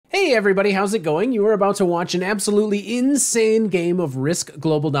Hey everybody, how's it going? You are about to watch an absolutely insane game of Risk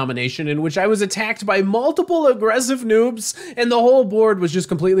Global Domination in which I was attacked by multiple aggressive noobs and the whole board was just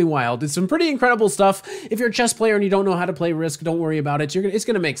completely wild. It's some pretty incredible stuff. If you're a chess player and you don't know how to play Risk, don't worry about it. It's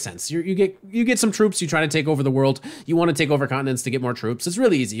gonna make sense. You get some troops, you try to take over the world, you want to take over continents to get more troops. It's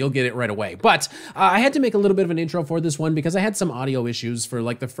really easy, you'll get it right away. But I had to make a little bit of an intro for this one because I had some audio issues for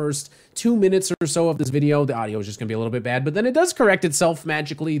like the first 2 minutes or so of this video. The audio is just gonna be a little bit bad, but then it does correct itself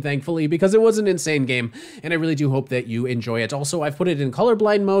magically, thankfully, because it was an insane game, and I really do hope that you enjoy it. Also, I've put it in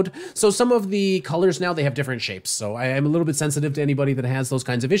colorblind mode, so some of the colors now, they have different shapes, so I am a little bit sensitive to anybody that has those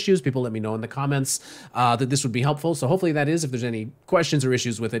kinds of issues. People let me know in the comments that this would be helpful, so hopefully that is. If there's any questions or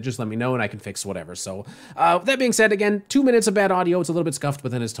issues with it, just let me know and I can fix whatever. So that being said, again, 2 minutes of bad audio. It's a little bit scuffed,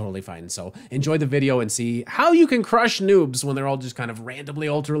 but then it's totally fine. So enjoy the video and see how you can crush noobs when they're all just kind of randomly,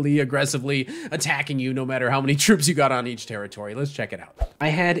 ultra aggressively attacking you, no matter how many troops you got on each territory. Let's check it out. I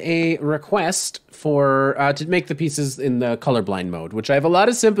had a request for to make the pieces in the colorblind mode, which I have a lot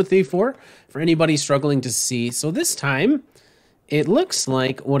of sympathy for anybody struggling to see. So this time, it looks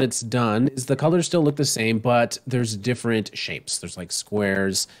like what it's done is the colors still look the same, but there's different shapes. There's like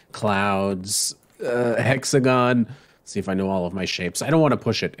squares, clouds, hexagon. Let's see if I know all of my shapes. I don't want to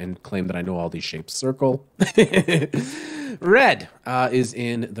push it and claim that I know all these shapes. Circle. Red is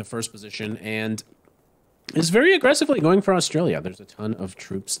in the first position and is very aggressively going for Australia. There's a ton of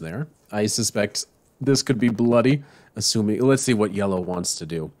troops there. I suspect this could be bloody, assuming... Let's see what yellow wants to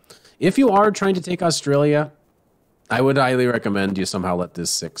do. If you are trying to take Australia, I would highly recommend you somehow let this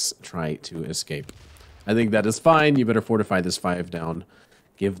 6 try to escape. I think that is fine. You better fortify this 5 down.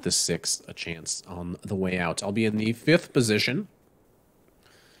 Give the 6 a chance on the way out. I'll be in the 5th position.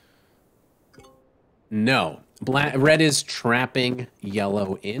 No. Red is trapping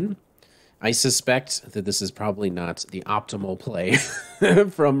yellow in. I suspect that this is probably not the optimal play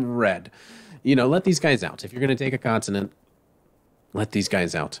from red. You know, let these guys out. If you're going to take a continent, let these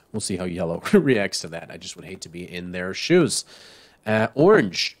guys out. We'll see how yellow reacts to that. I just would hate to be in their shoes.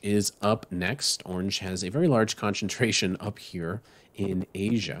 Orange is up next. Orange has a very large concentration up here in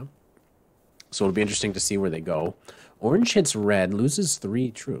Asia. So it'll be interesting to see where they go. Orange hits red, loses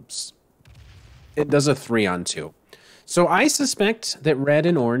 3 troops. It does a 3-on-2. So I suspect that red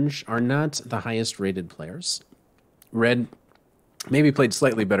and orange are not the highest rated players. Red maybe played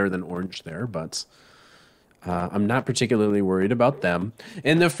slightly better than orange there, but I'm not particularly worried about them.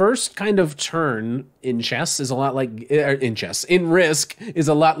 And the first kind of turn in chess is a lot like, in Risk, is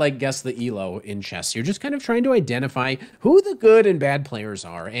a lot like Guess the ELO in chess. You're just kind of trying to identify who the good and bad players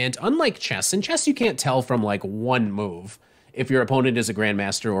are. And unlike chess, in chess you can't tell from like one move if your opponent is a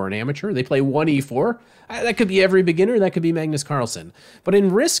grandmaster or an amateur. They play 1e4. That could be every beginner. That could be Magnus Carlsen. But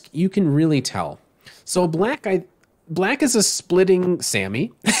in Risk, you can really tell. So Black is a splitting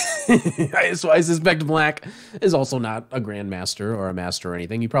Sammy. So I suspect Black is also not a grandmaster or a master or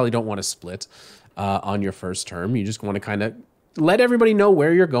anything. You probably don't want to split on your first term. You just want to kind of let everybody know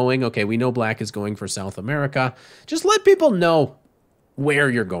where you're going. Okay, we know Black is going for South America. Just let people know where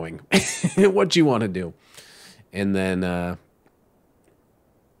you're going, what you want to do. And then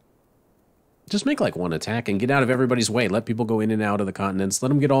just make like one attack and get out of everybody's way. Let people go in and out of the continents. Let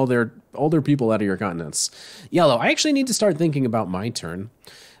them get all their people out of your continents. Yellow, I actually need to start thinking about my turn.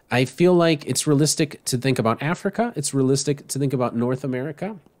 I feel like it's realistic to think about Africa. It's realistic to think about North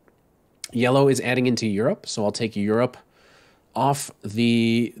America. Yellow is adding into Europe, so I'll take Europe off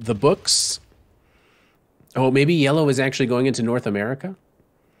the books. Oh, maybe yellow is actually going into North America?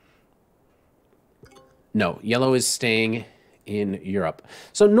 No, yellow is staying in Europe.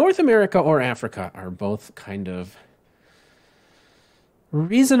 So North America or Africa are both kind of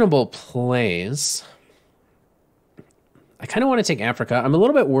reasonable plays. I kind of want to take Africa. I'm a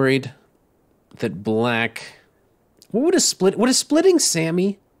little bit worried that Black... Would a splitting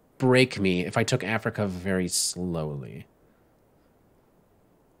Sammy break me if I took Africa very slowly?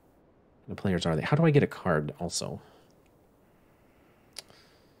 The players are they? How do I get a card also?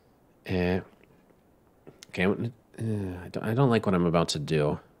 Okay, I don't like what I'm about to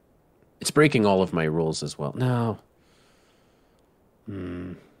do. It's breaking all of my rules as well. No.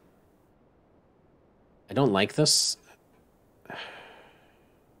 I don't like this.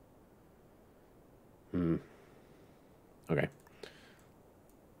 Okay.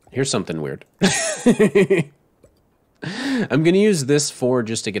 Here's something weird. I'm going to use this 4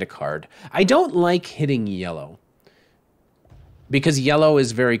 just to get a card. I don't like hitting yellow, because yellow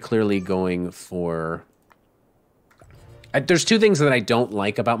is very clearly going for There's two things that I don't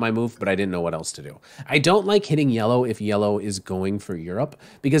like about my move, but I didn't know what else to do. I don't like hitting yellow if yellow is going for Europe,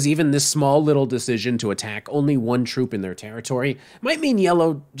 because even this small little decision to attack only one troop in their territory might mean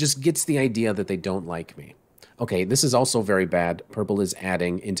yellow just gets the idea that they don't like me. Okay, this is also very bad. Purple is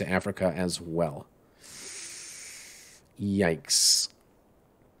adding into Africa as well. Yikes.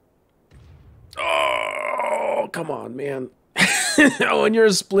 Oh, come on, man. Oh, and you're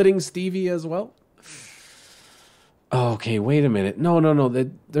splitting Stevie as well? Okay, wait a minute. No.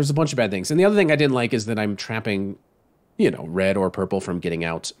 There's a bunch of bad things. And the other thing I didn't like is that I'm trapping, you know, red or purple from getting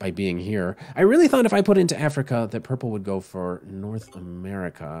out by being here. I really thought if I put into Africa that purple would go for North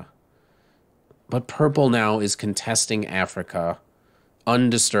America. But purple now is contesting Africa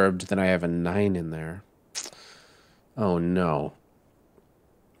undisturbed. Then I have a 9 in there. Oh, no.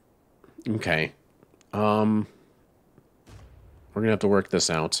 Okay. We're going to have to work this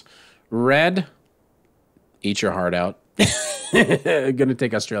out. Red... Eat your heart out. Gonna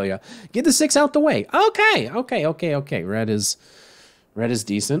take Australia. Get the 6 out the way. Okay. Red is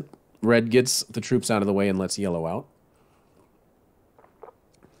decent. Red gets the troops out of the way and lets yellow out.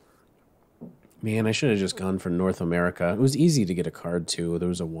 Man, I should have just gone for North America. It was easy to get a card too. There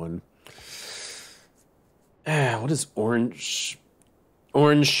was a 1. What is orange?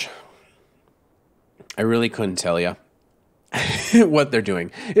 Orange. I really couldn't tell you. What they're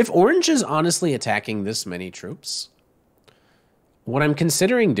doing. If orange is honestly attacking this many troops, what I'm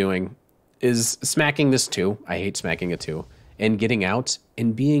considering doing is smacking this 2. I hate smacking a 2. And getting out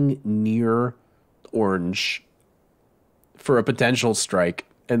and being near orange for a potential strike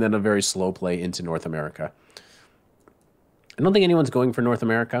and then a very slow play into North America. I don't think anyone's going for North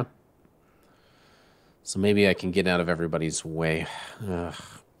America. So maybe I can get out of everybody's way. Ugh.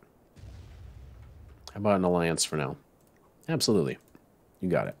 How about an alliance for now? Absolutely. You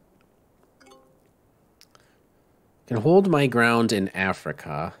got it. Can hold my ground in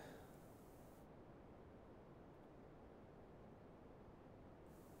Africa.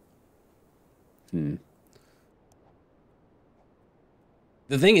 The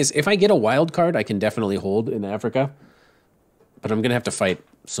thing is, if I get a wild card, I can definitely hold in Africa. But I'm going to have to fight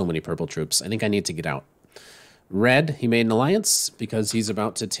so many purple troops. I think I need to get out. Red, he made an alliance because he's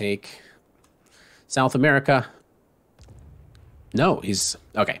about to take South America. No, he's...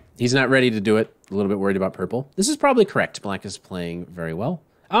 Okay, he's not ready to do it. A little bit worried about purple. This is probably correct. Black is playing very well.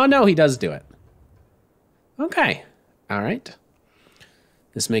 Oh, no, he does do it. Okay. All right.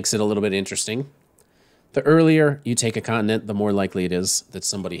 This makes it a little bit interesting. The earlier you take a continent, the more likely it is that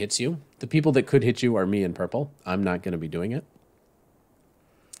somebody hits you. The people that could hit you are me and purple. I'm not going to be doing it.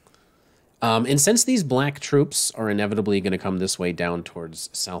 And since these black troops are inevitably going to come this way down towards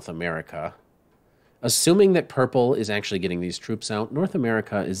South America... Assuming that purple is actually getting these troops out, North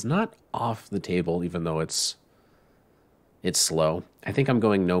America is not off the table, even though it's slow. I think I'm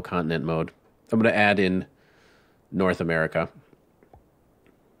going no continent mode. I'm going to add in North America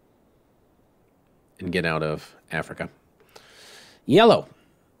and get out of Africa. Yellow.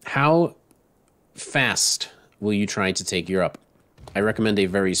 How fast will you try to take Europe? I recommend a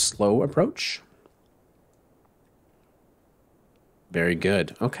very slow approach. Very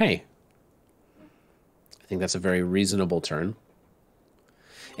good. Okay. I think that's a very reasonable turn.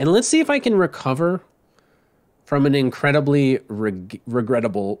 And let's see if I can recover from an incredibly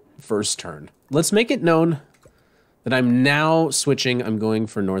regrettable first turn. Let's make it known that I'm now switching. I'm going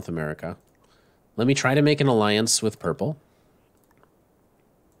for North America. Let me try to make an alliance with purple.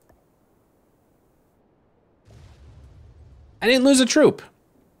 I didn't lose a troop.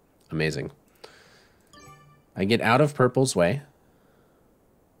 Amazing. I get out of purple's way.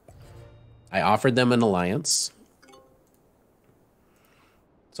 I offered them an alliance.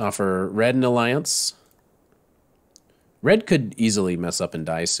 Let's offer red an alliance. Red could easily mess up and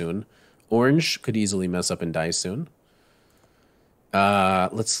die soon. Orange could easily mess up and die soon.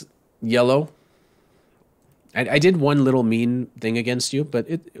 Let's... Yellow. I did one little mean thing against you, but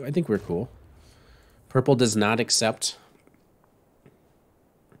I think we're cool. Purple does not accept.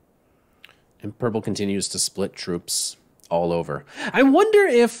 And purple continues to split troops all over. I wonder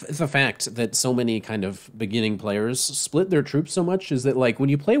if the fact that so many kind of beginning players split their troops so much is that, like, when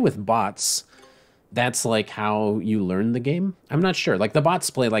you play with bots, that's like how you learn the game. I'm not sure. Like, the bots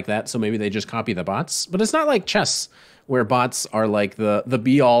play like that, so maybe they just copy the bots. But it's not like chess, where bots are like the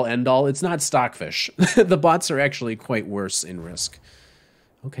be-all, end-all. It's not Stockfish. The bots are actually quite worse in Risk.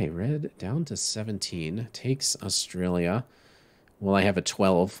 Okay, red down to 17. Takes Australia. Well, I have a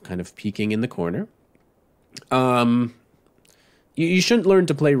 12 kind of peeking in the corner. You shouldn't learn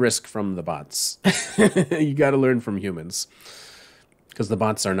to play Risk from the bots. You got to learn from humans, because the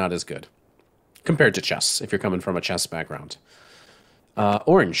bots are not as good. compared to chess, if you're coming from a chess background.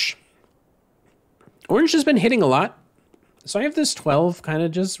 Orange. Orange has been hitting a lot. So I have this 12 kind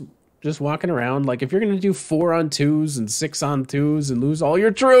of just walking around. Like, if you're going to do 4 on 2s and 6 on 2s and lose all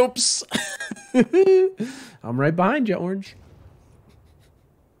your troops, I'm right behind you, Orange.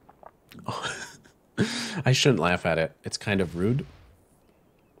 I shouldn't laugh at it. It's kind of rude.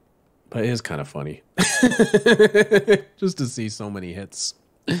 But it is kind of funny. Just to see so many hits.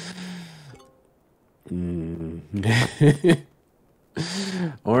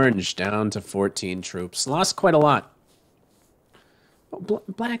 Orange down to 14 troops. Lost quite a lot. Oh,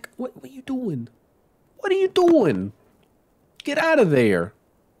 Black, what are you doing? What are you doing? Get out of there.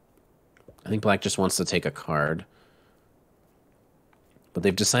 I think Black just wants to take a card. But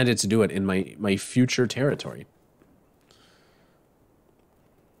they've decided to do it in my future territory.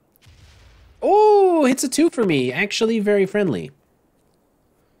 Oh, hits a 2 for me. Actually, very friendly.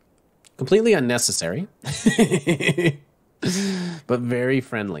 Completely unnecessary. But very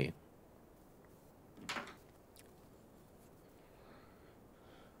friendly.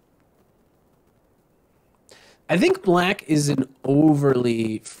 I think Black is an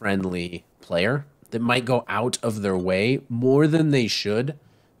overly friendly player that might go out of their way more than they should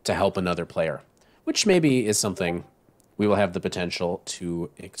to help another player, which maybe is something we will have the potential to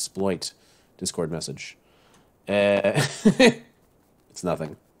exploit. Discord message. It's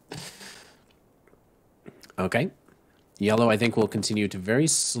nothing. Okay. Yellow, I think, will continue to very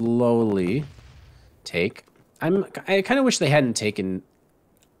slowly take. I kind of wish they hadn't taken...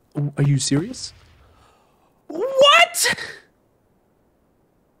 Are you serious? What?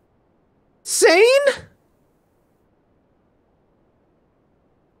 Sane?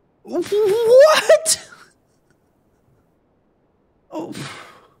 What? Oh.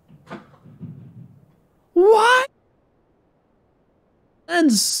 What? And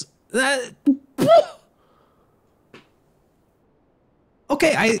that...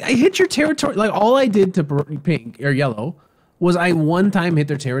 Okay, I hit your territory. Like, all I did to pink or yellow was I one time hit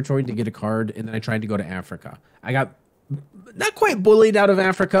their territory to get a card, and then I tried to go to Africa. I got not quite bullied out of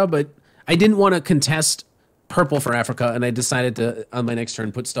Africa, but I didn't want to contest purple for Africa, and I decided to, on my next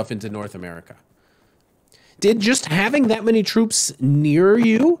turn, put stuff into North America. Did just having that many troops near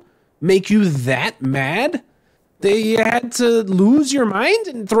you make you that mad that you had to lose your mind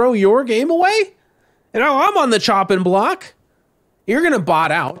and throw your game away? And now I'm on the chopping block. You're going to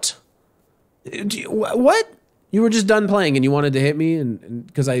bot out. What? You were just done playing and you wanted to hit me and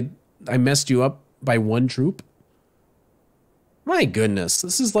because I messed you up by 1 troop? My goodness,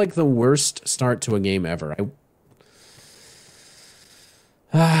 this is like the worst start to a game ever.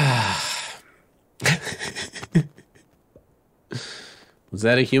 Was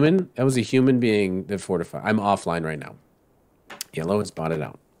that a human? That was a human being that fortified. I'm offline right now. Yellow has botted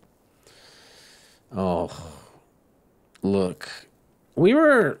out. Oh, look. We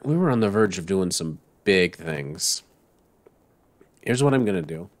were on the verge of doing some big things. Here's what I'm gonna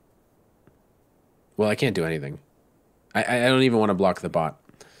do. Well, I can't do anything. I don't even want to block the bot.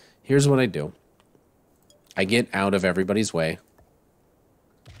 Here's what I do. I get out of everybody's way.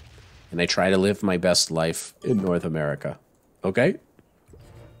 And I try to live my best life in North America. Okay?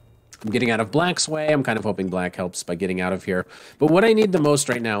 I'm getting out of Black's way. I'm kind of hoping Black helps by getting out of here. But what I need the most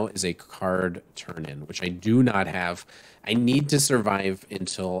right now is a card turn-in, which I do not have. I need to survive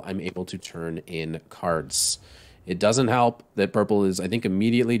until I'm able to turn in cards. It doesn't help that purple is, I think,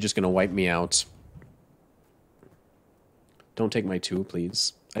 immediately just going to wipe me out. Don't take my 2,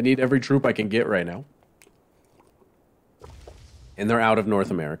 please. I need every troop I can get right now. And they're out of North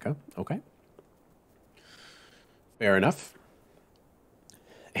America. Okay. Fair enough.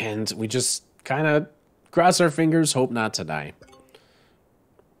 And we just kind of cross our fingers, hope not to die.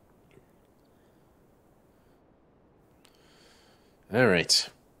 All right.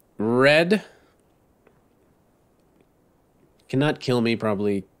 Red cannot kill me,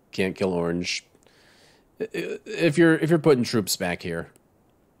 probably can't kill orange. If you're putting troops back here,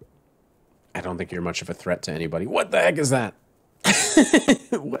 I don't think you're much of a threat to anybody. What the heck is that?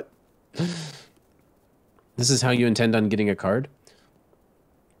 What? This is how you intend on getting a card?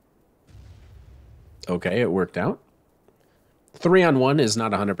 Okay, it worked out. 3 on 1 is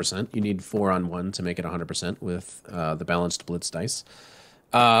not 100%. You need 4 on 1 to make it 100% with the balanced blitz dice.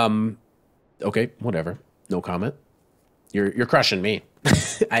 Okay, whatever. No comment. You're crushing me.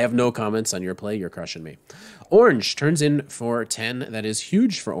 I have no comments on your play. You're crushing me. Orange turns in for 10. That is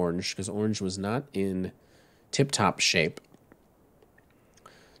huge for Orange because Orange was not in tip-top shape.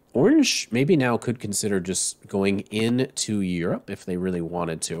 Orange maybe now could consider just going into Europe if they really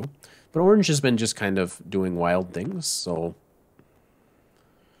wanted to. But Orange has been just kind of doing wild things, so...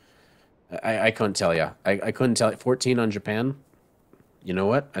 I couldn't tell you. I couldn't tell you. 14 on Japan. You know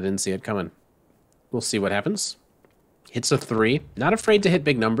what? I didn't see it coming. We'll see what happens. Hits a 3. Not afraid to hit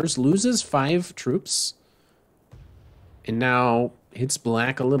big numbers. Loses 5 troops. And now hits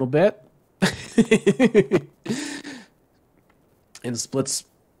black a little bit. And splits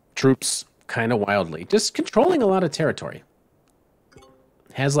troops kind of wildly. Just controlling a lot of territory.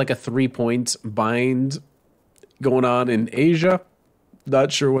 Has like a 3-point bind going on in Asia.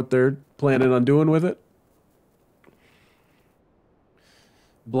 Not sure what they're planning on doing with it.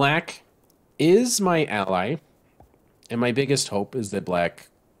 Black is my ally. And my biggest hope is that black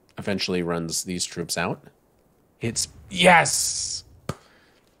eventually runs these troops out. It's yes!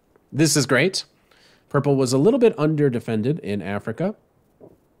 This is great. Purple was a little bit under-defended in Africa.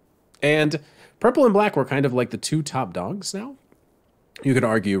 And purple and black were kind of like the two top dogs now. You could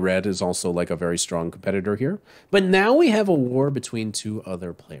argue red is also like a very strong competitor here. But now we have a war between two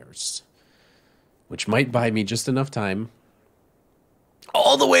other players, which might buy me just enough time.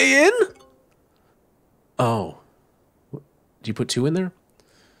 All the way in? Oh. Do you put 2 in there?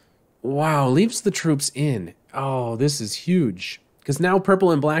 Wow, leaves the troops in. Oh, this is huge. Because now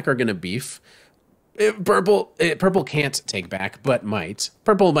purple and black are going to beef. Purple can't take back, but might.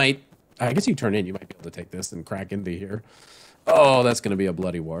 Purple might. I guess you turn in. You might be able to take this and crack into here. Oh, that's going to be a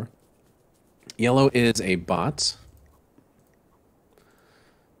bloody war. Yellow is a bot.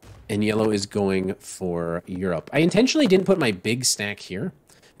 And yellow is going for Europe. I intentionally didn't put my big stack here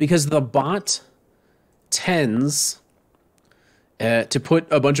because the bot tends to put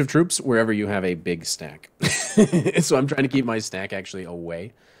a bunch of troops wherever you have a big stack. So I'm trying to keep my stack actually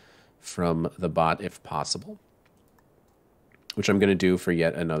away from the bot if possible, which I'm going to do for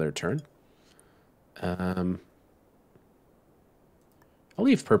yet another turn. I'll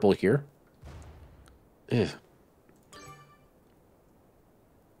leave purple here. Ugh.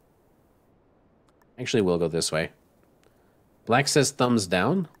 Actually, we'll go this way. Black says thumbs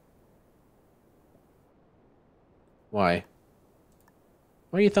down. Why?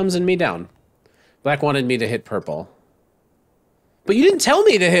 Why are you thumbsing me down? Black wanted me to hit purple. But you didn't tell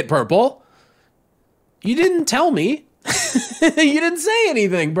me to hit purple. You didn't tell me. You didn't say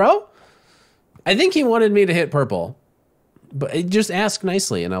anything, bro. I think he wanted me to hit purple. But just ask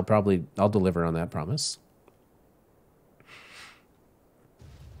nicely and I'll deliver on that promise.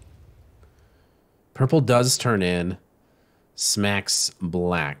 Purple does turn in, smacks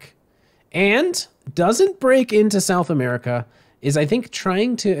black, and doesn't break into South America, is I think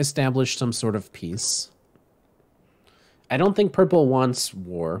trying to establish some sort of peace. I don't think purple wants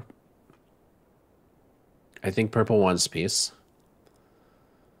war. I think purple wants peace.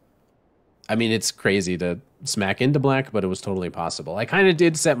 I mean, it's crazy to smack into black, but it was totally possible. I kind of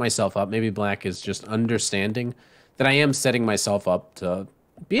did set myself up. Maybe black is just understanding that I am setting myself up to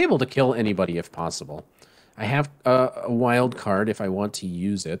be able to kill anybody if possible. I have a wild card if I want to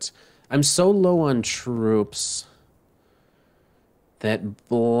use it. I'm so low on troops that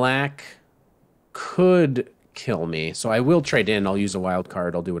black could kill me. So I will trade in. I'll use a wild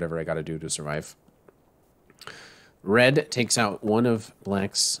card. I'll do whatever I got to do to survive. Red takes out one of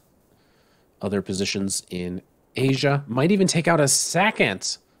black's other positions in Asia. Might even take out a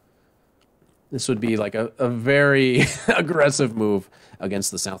second. This would be like a very aggressive move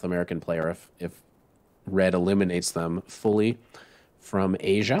against the South American player if red eliminates them fully from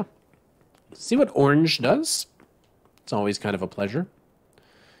Asia. See what orange does. It's always kind of a pleasure.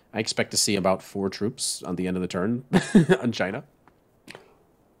 I expect to see about 4 troops on the end of the turn on China.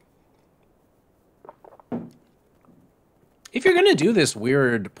 If you're going to do this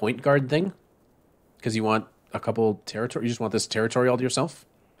weird point guard thing, because you want a couple territory, you just want this territory all to yourself,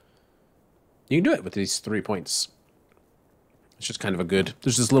 you can do it with these 3 points. It's just kind of a good,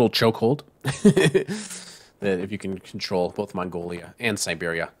 there's this little chokehold that if you can control both Mongolia and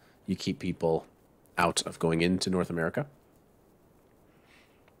Siberia, you keep people out of going into North America.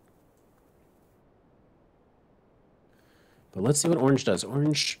 But let's see what orange does.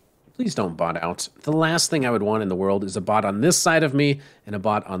 Orange, please don't bot out. The last thing I would want in the world is a bot on this side of me and a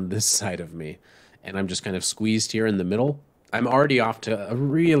bot on this side of me. And I'm just kind of squeezed here in the middle. I'm already off to a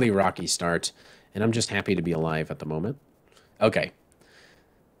really rocky start, and I'm just happy to be alive at the moment. Okay.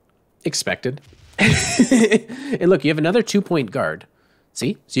 Expected. And look, you have another 2-point guard.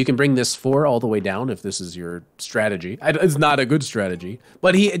 See? So you can bring this 4 all the way down if this is your strategy. It's not a good strategy.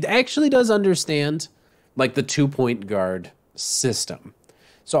 But he actually does understand, like, the 2-point guard system.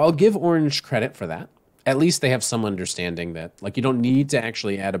 So I'll give orange credit for that. At least they have some understanding that, like, you don't need to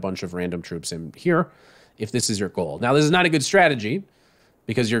actually add a bunch of random troops in here if this is your goal. Now, this is not a good strategy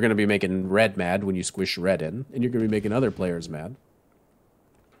because you're going to be making red mad when you squish red in, and you're going to be making other players mad.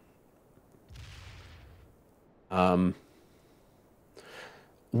 Um,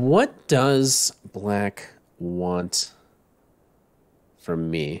 what does black want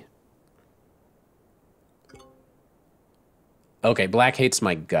from me? Okay, black hates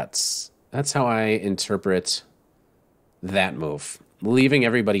my guts. That's how I interpret that move. Leaving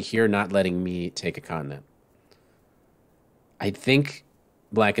everybody here, not letting me take a continent. I think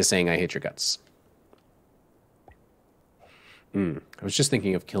black is saying I hate your guts. I was just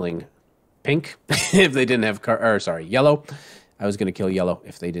thinking of killing pink if they didn't have or sorry, yellow. I was going to kill yellow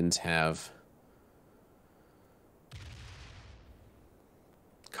if they didn't have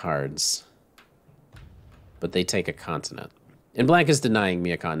cards. But they take a continent. And black is denying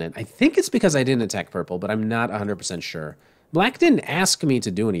me a continent. I think it's because I didn't attack purple, but I'm not 100% sure. Black didn't ask me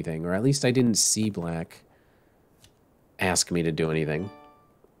to do anything, or at least I didn't see black ask me to do anything.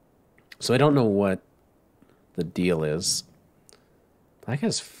 So I don't know what the deal is. Black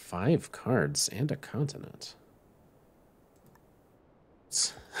has 5 cards and a continent.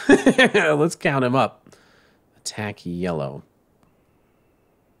 Let's count him up. Attack yellow.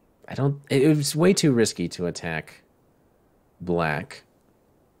 It was way too risky to attack black.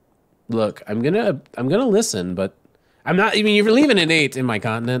 Look, I'm gonna listen, but I'm not. I mean, you're leaving an 8 in my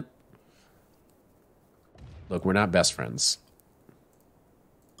continent. Look, we're not best friends.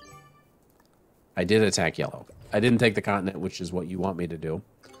 I did attack yellow. I didn't take the continent, which is what you want me to do.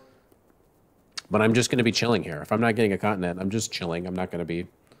 But I'm just going to be chilling here. If I'm not getting a continent, I'm just chilling. I'm not going to be...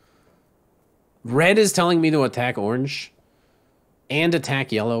 Red is telling me to attack orange and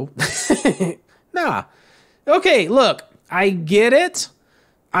attack yellow. Nah. Okay, look. I get it.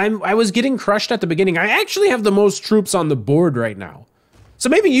 I was getting crushed at the beginning. I actually have the most troops on the board right now. So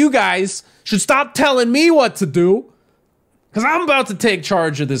maybe you guys should stop telling me what to do. Because I'm about to take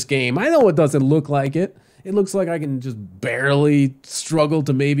charge of this game. I know it doesn't look like it. It looks like I can just barely struggle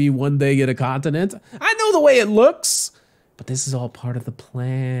to maybe one day get a continent. I know the way it looks. But this is all part of the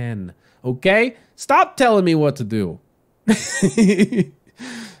plan. Okay? Stop telling me what to do.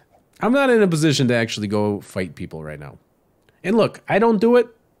 I'm not in a position to actually go fight people right now. And look, I don't do it.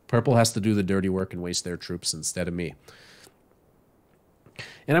 Purple has to do the dirty work and waste their troops instead of me.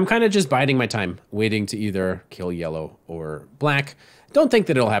 And I'm kind of just biding my time, waiting to either kill yellow or black. Don't think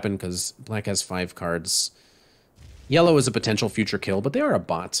that it'll happen because black has 5 cards. Yellow is a potential future kill, but they are a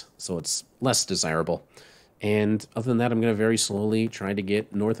bot, so it's less desirable. And other than that, I'm going to very slowly try to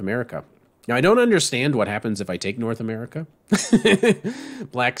get North America. Now, I don't understand what happens if I take North America.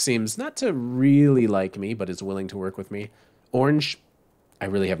 Black seems not to really like me, but is willing to work with me. Orange, I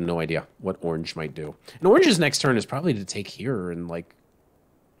really have no idea what orange might do. And orange's next turn is probably to take here and, like,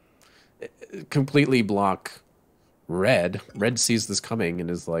 completely block red. Red sees this coming and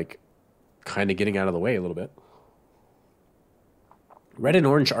is, like, kind of getting out of the way a little bit. Red and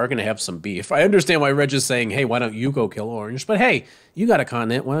orange are going to have some beef. I understand why red is saying, hey, why don't you go kill orange? But hey, you got a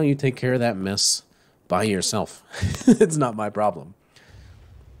continent. Why don't you take care of that mess by yourself? It's not my problem.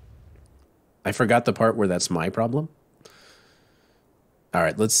 I forgot the part where that's my problem. All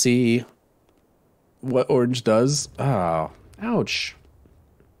right, let's see what orange does. Oh, ouch.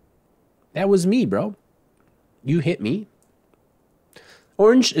 That was me, bro. You hit me.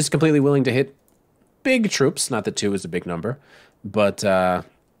 Orange is completely willing to hit big troops. Not that 2 is a big number. But I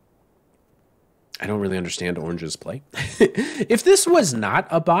don't really understand orange's play. If this was not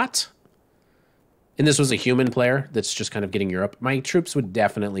a bot, and this was a human player that's just kind of getting Europe, my troops would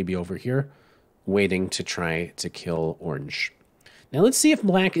definitely be over here waiting to try to kill orange. Now let's see if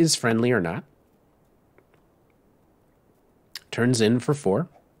black is friendly or not. Turns in for 4.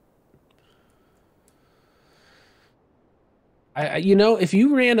 You know, if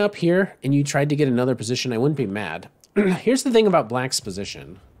you ran up here and you tried to get another position, I wouldn't be mad. Here's the thing about black's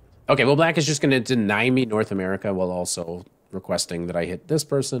position. Okay, well, black is just going to deny me North America while also requesting that I hit this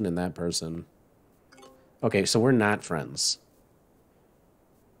person and that person. Okay, so we're not friends.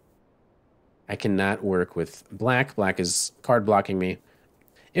 I cannot work with black. Black is card blocking me.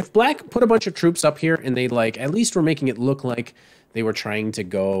 If black put a bunch of troops up here and they, like, at least were making it look like they were trying to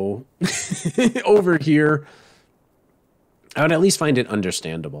go over here, I would at least find it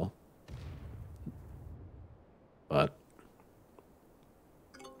understandable. But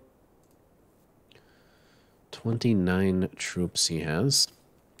 29 troops he has.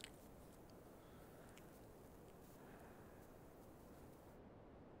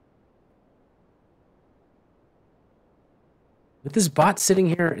 With this bot sitting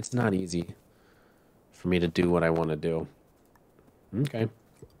here, it's not easy for me to do what I want to do. Okay.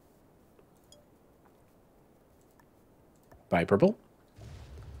 Bye, purple.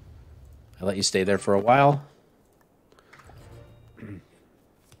 I let you stay there for a while.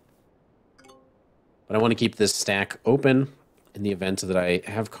 But I want to keep this stack open in the event that I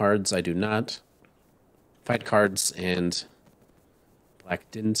have cards. I do not. Fight cards and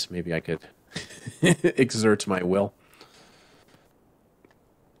black didn't. Maybe I could exert my will.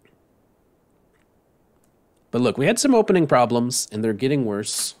 But look, we had some opening problems, and they're getting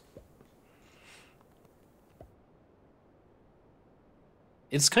worse.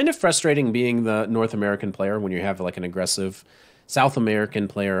 It's kind of frustrating being the North American player when you have like an aggressive South American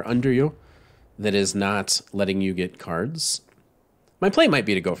player under you that is not letting you get cards. My play might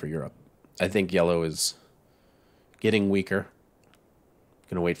be to go for Europe. I think yellow is getting weaker.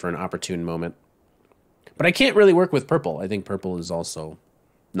 Gonna wait for an opportune moment. But I can't really work with purple. I think purple is also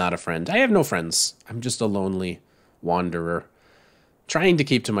not a friend. I have no friends. I'm just a lonely wanderer trying to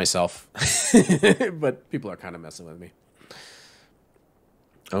keep to myself. But people are kind of messing with me.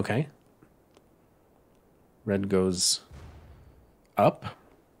 Okay. Red goes up.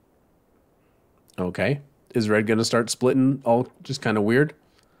 Okay. Is red going to start splitting all just kind of weird?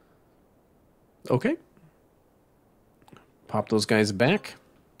 Okay. Pop those guys back.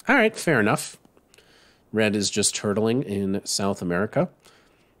 All right, fair enough. Red is just turtling in South America.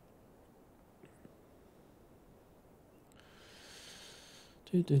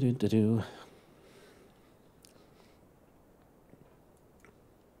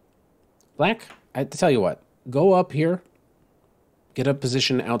 Black, I tell you what, go up here, get a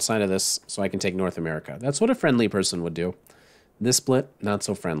position outside of this so I can take North America. That's what a friendly person would do. This split, not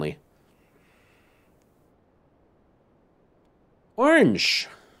so friendly. Orange.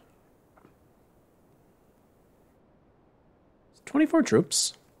 24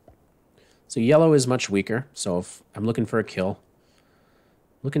 troops. So yellow is much weaker. So if I'm looking for a kill,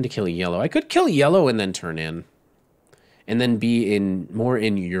 looking to kill yellow. I could kill yellow and then turn in. And then be more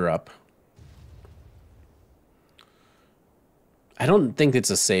in Europe. I don't think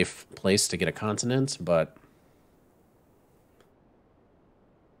it's a safe place to get a continent, but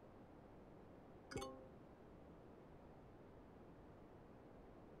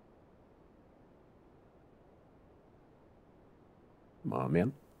come on,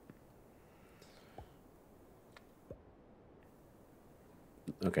 man.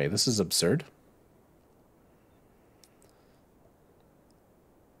 Okay, this is absurd.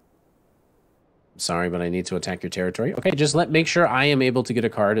 Sorry, but I need to attack your territory. Okay, just make sure I am able to get a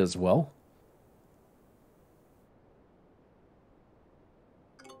card as well.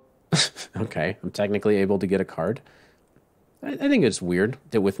 Okay, I'm technically able to get a card. I think it's weird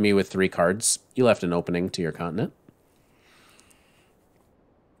that with me with 3 cards, you left an opening to your continent.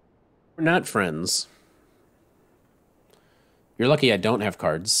 We're not friends. You're lucky I don't have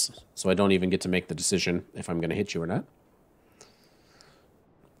cards, so I don't even get to make the decision if I'm going to hit you or not.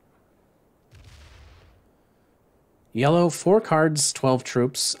 Yellow, 4 cards, 12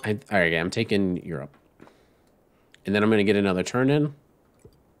 troops. All right, I'm taking Europe. And then I'm going to get another turn in.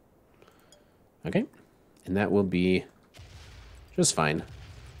 Okay. And that will be just fine.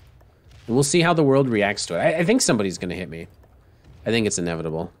 And we'll see how the world reacts to it. I think somebody's going to hit me. I think it's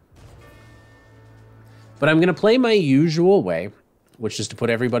inevitable. But I'm going to play my usual way, which is to put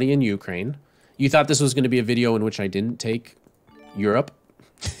everybody in Ukraine. You thought this was going to be a video in which I didn't take Europe?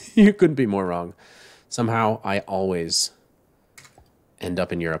 You couldn't be more wrong. Somehow, I always end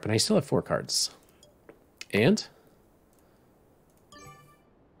up in Europe, and I still have 4 cards. And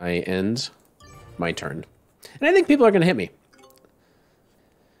I end my turn. And I think people are going to hit me.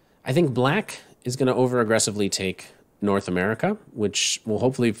 I think black is going to over-aggressively take North America, which will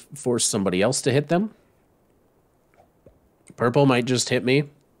hopefully force somebody else to hit them. Purple might just hit me.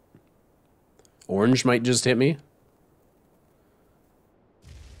 Orange might just hit me.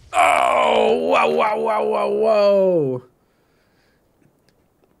 Oh, whoa, whoa, whoa, whoa, whoa.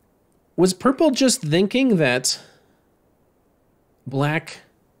 Was purple just thinking that black...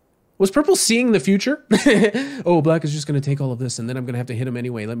 Was purple seeing the future? Oh, black is just going to take all of this, and then I'm going to have to hit him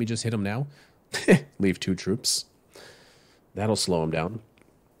anyway. Let me just hit him now. Leave 2 troops. That'll slow him down.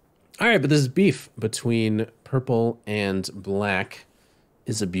 All right, but this beef between purple and black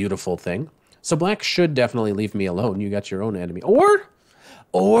is a beautiful thing. So black should definitely leave me alone. You got your own enemy.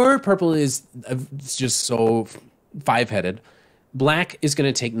 Or purple is just so 5-headed. Black is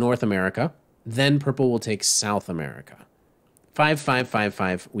going to take North America. Then purple will take South America. 5, 5, 5,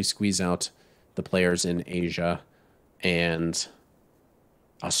 5. We squeeze out the players in Asia and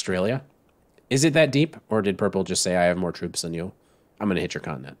Australia. Is it that deep? Or did purple just say, I have more troops than you? I'm going to hit your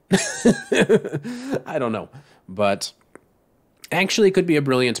continent. I don't know. But actually it could be a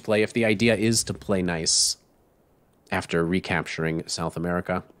brilliant play if the idea is to play nice after recapturing South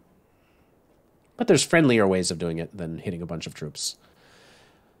America. But there's friendlier ways of doing it than hitting a bunch of troops.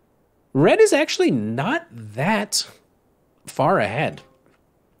 Red is actually not that far ahead.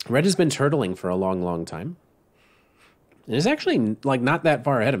 Red has been turtling for a long, long time. It is actually like not that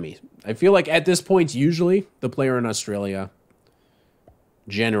far ahead of me. I feel like at this point, usually the player in Australia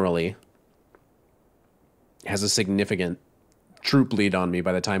generally has a significant troop lead on me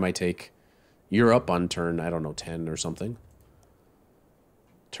by the time I take Europe on turn, I don't know, 10 or something.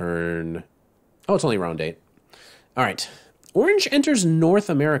 Turn, oh, it's only round 8. All right. Orange enters North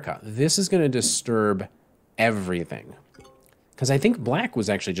America. This is going to disturb everything. Because I think black was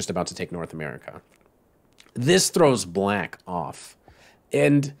actually just about to take North America. This throws black off.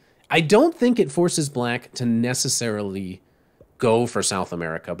 And I don't think it forces black to necessarily go for South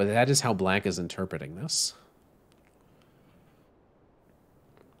America, but that is how black is interpreting this.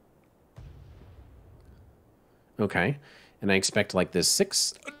 Okay. And I expect like this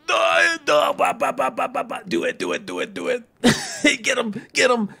 6. Do it, do it, do it, do it. Get him,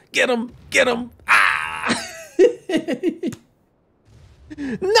 get him, get him, get him. Ah!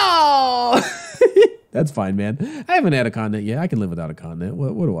 No! That's fine, man. I haven't had a continent yet. I can live without a continent.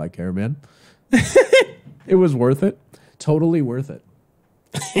 What do I care, man? It was worth it. Totally worth it.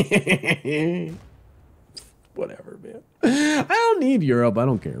 Whatever, man. I don't need Europe. I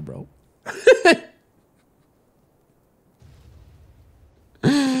don't care, bro.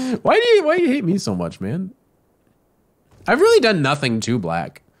 Why do you hate me so much, man? I've really done nothing to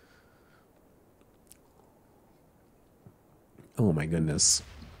black. Oh my goodness.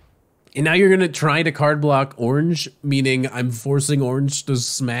 And now you're going to try to card block orange, meaning I'm forcing orange to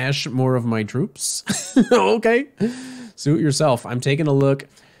smash more of my troops? Okay. Suit yourself. I'm taking a look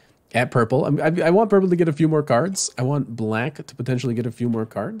at purple. I want purple to get a few more cards. I want black to potentially get a few more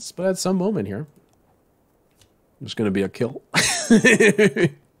cards. But at some moment here, there's going to be a kill.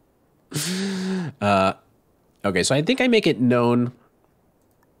 Okay, so I think I make it known.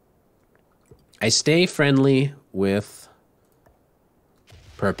 I stay friendly with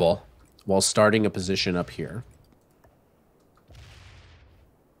purple while starting a position up here.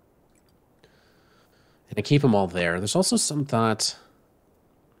 And I keep them all there. There's also some thought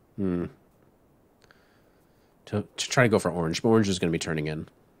to try to go for orange, but orange is going to be turning in.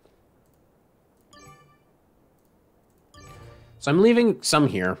 So I'm leaving some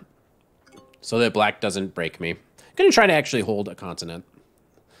here so that black doesn't break me. I'm going to try to actually hold a continent.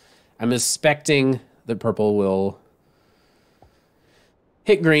 I'm expecting that purple will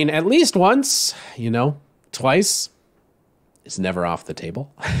hit green at least once, you know, twice. It's never off the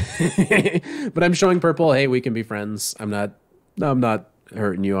table. But I'm showing purple, hey, we can be friends. I'm not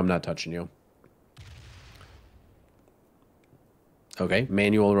hurting you. I'm not touching you. Okay,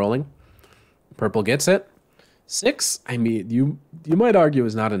 manual rolling. Purple gets it. 6, I mean, you might argue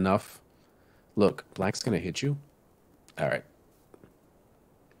is not enough. Look, black's going to hit you. All right.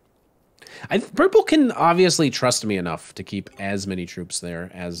 Purple can obviously trust me enough to keep as many troops there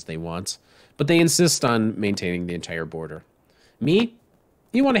as they want, but they insist on maintaining the entire border. Me,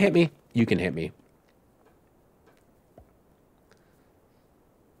 you want to hit me? You can hit me.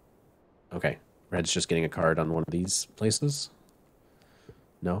 Okay, red's just getting a card on one of these places.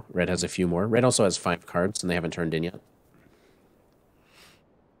 No, red has a few more. Red also has 5 cards, and they haven't turned in yet.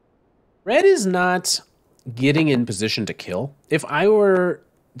 Red is not getting in position to kill. If I were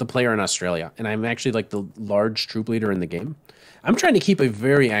the player in Australia, and I'm actually like the large troop leader in the game, I'm trying to keep a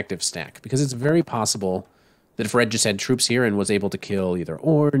very active stack, because it's very possible that if red just had troops here and was able to kill either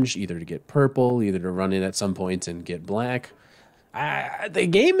orange, either to get purple, either to run in at some point and get black, the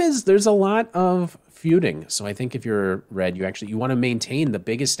game is, there's a lot of feuding. So I think if you're red, you want to maintain the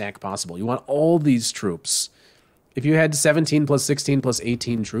biggest stack possible. You want all these troops. If you had 17 plus 16 plus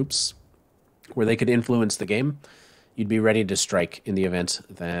 18 troops where they could influence the game, you'd be ready to strike in the event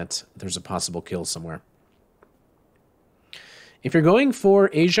that there's a possible kill somewhere. If you're going for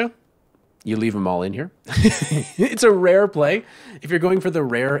Asia, you leave them all in here. It's a rare play. If you're going for the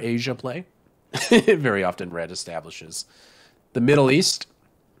rare Asia play, very often red establishes the Middle East.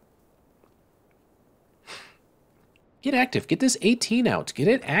 Get active. Get this 18 out. Get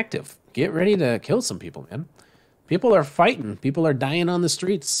it active. Get ready to kill some people, man. People are fighting. People are dying on the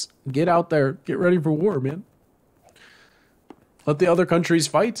streets. Get out there. Get ready for war, man. Let the other countries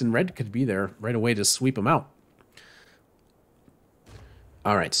fight, and red could be there right away to sweep them out.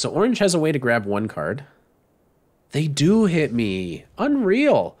 All right, so orange has a way to grab 1 card. They do hit me.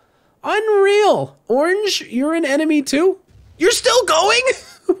 Unreal. Unreal. Orange, you're an enemy too? You're still going?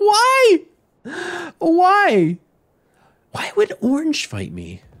 Why? Why? Why would orange fight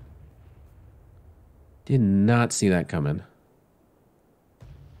me? Did not see that coming.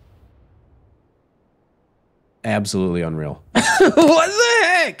 Absolutely unreal. What the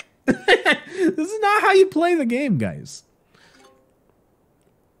heck? This is not how you play the game, guys.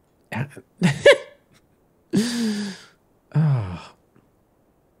 Oh.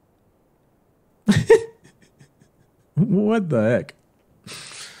 What the heck?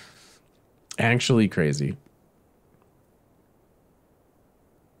 Actually crazy.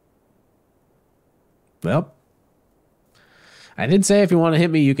 Well, I did say if you want to hit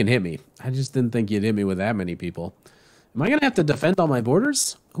me, you can hit me. I just didn't think you'd hit me with that many people. Am I going to have to defend all my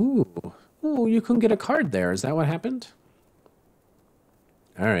borders? Ooh. Ooh, you couldn't get a card there. Is that what happened?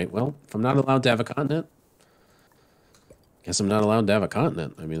 All right, well, if I'm not allowed to have a continent, guess I'm not allowed to have a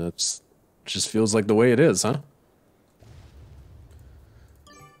continent. I mean, that's just feels like the way it is, huh?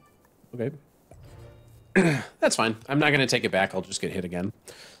 Okay. That's fine. I'm not going to take it back. I'll just get hit again.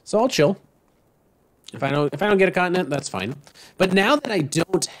 So I'll chill. If I don't get a continent, that's fine. But now that I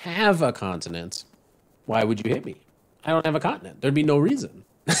don't have a continent, why would you hit me? I don't have a continent. There'd be no reason.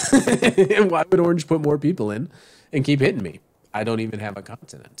 And why would Orange put more people in and keep hitting me? I don't even have a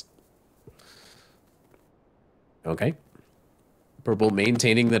continent. Okay. Purple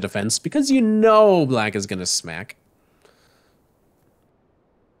maintaining the defense because you know Black is going to smack.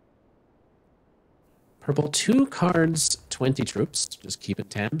 Purple 2 cards, 20 troops. Just keeping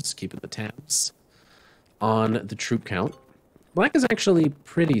the tabs on the troop count. Black is actually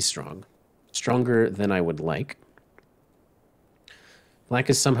pretty strong. Stronger than I would like. Black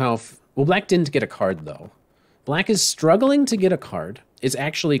is somehow... Well, Black didn't get a card, though. Black is struggling to get a card. It's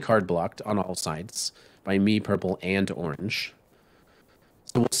actually card blocked on all sides by me, Purple, and Orange.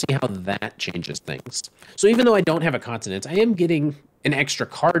 So we'll see how that changes things. So even though I don't have a continent, I am getting an extra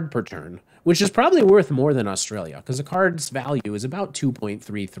card per turn, which is probably worth more than Australia, because a card's value is about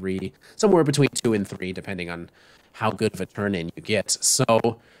 2.33, somewhere between 2 and 3, depending on how good of a turn in you get.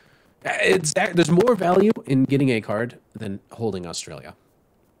 So there's more value in getting a card than holding Australia.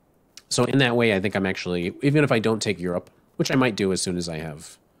 So in that way, I think I'm actually, even if I don't take Europe, which I might do as soon as I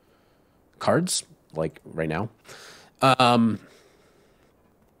have cards, like right now.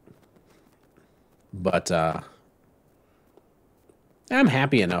 But I'm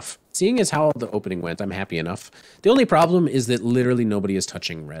happy enough. Seeing as how the opening went, I'm happy enough. The only problem is that literally nobody is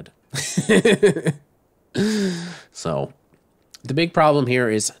touching red. So the big problem here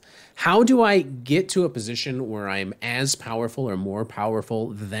is, how do I get to a position where I'm as powerful or more powerful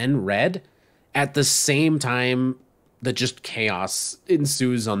than red at the same time that just chaos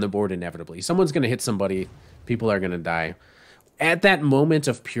ensues on the board inevitably? Someone's going to hit somebody. People are going to die. At that moment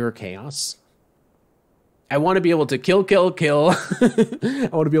of pure chaos, I want to be able to kill. I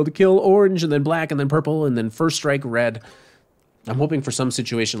want to be able to kill Orange and then Black and then Purple and then first strike red. I'm hoping for some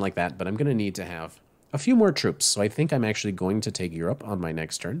situation like that, but I'm going to need to have a few more troops. So I think I'm actually going to take Europe on my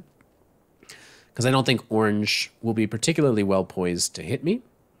next turn, because I don't think Orange will be particularly well poised to hit me.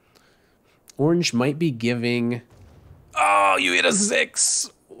 Orange might be giving... Oh, you hit a 6.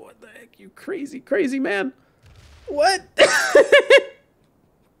 What the heck, you crazy, crazy man. What?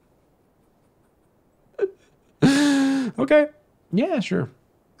 Okay. Yeah, sure.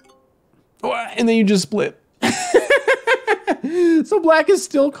 Oh, and then you just split. So Black is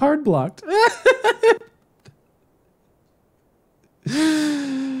still card blocked.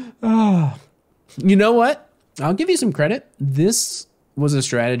 Oh. You know what? I'll give you some credit. This was a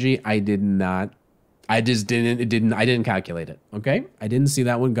strategy I didn't calculate it. Okay? I didn't see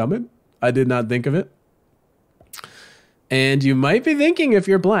that one coming. I did not think of it. And you might be thinking, if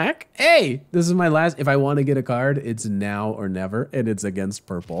you're Black, hey, this is my last, if I want to get a card, it's now or never, and it's against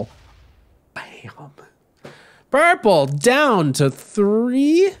Purple. Bam. Purple down to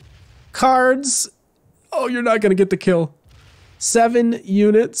 3 cards. Oh, you're not going to get the kill. 7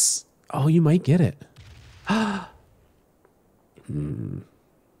 units. Oh, you might get it. And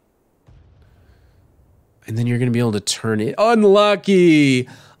then you're going to be able to turn it. Unlucky.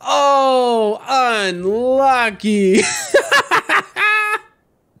 Oh, unlucky.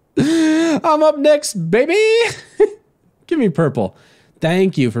 I'm up next, baby. Give me Purple.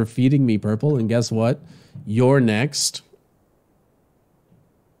 Thank you for feeding me Purple. And guess what? You're next.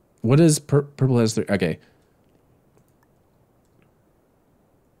 What is Purple has 3? Okay.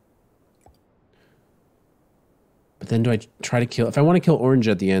 But then do I try to kill... If I want to kill Orange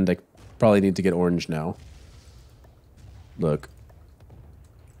at the end, I probably need to get Orange now. Look.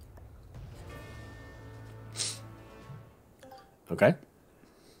 Okay.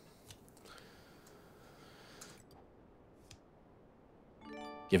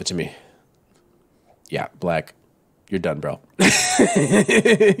 Give it to me. Yeah, Black. You're done, bro.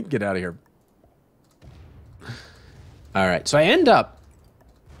 Get out of here. All right, so I end up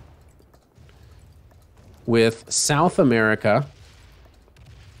with South America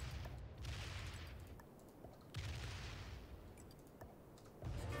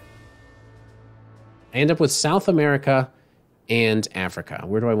I end up with South America and Africa.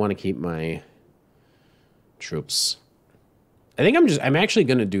 Where do I want to keep my troops? I think I'm actually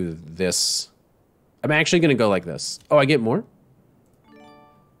going to do this. I'm actually going to go like this. Oh, I get more?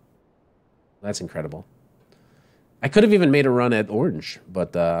 That's incredible. I could have even made a run at orange,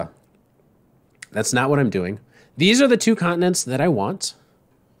 but that's not what I'm doing. These are the two continents that I want.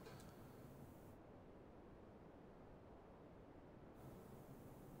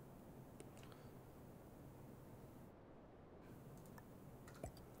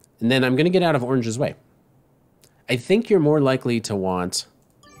 And then I'm going to get out of orange's way. I think you're more likely to want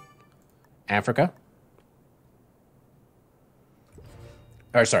Africa.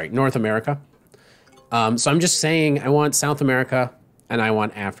 Or sorry, North America. So I'm just saying I want South America and I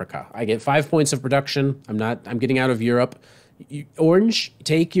want Africa. I get 5 points of production. I'm getting out of Europe. Orange,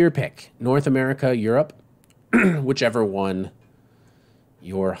 take your pick. North America, Europe, whichever one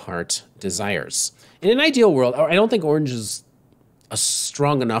your heart desires. In an ideal world, I don't think orange is a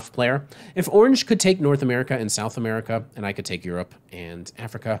strong enough player. If orange could take North America and South America, and I could take Europe and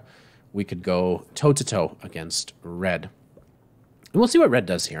Africa, we could go toe-to-toe against red. And we'll see what red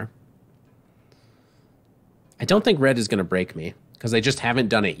does here. I don't think red is going to break me, because they just haven't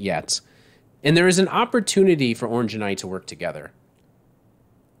done it yet. And there is an opportunity for orange and I to work together.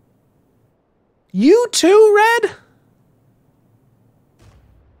 You too, red?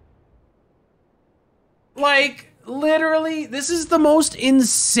 Like, literally, this is the most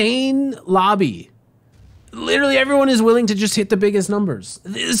insane lobby. Literally, everyone is willing to just hit the biggest numbers.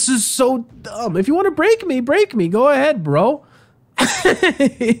 This is so dumb. If you want to break me, go ahead, bro.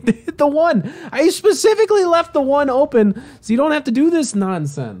 Hit the one. I specifically left the one open so you don't have to do this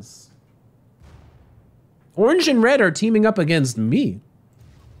nonsense. Orange and red are teaming up against me.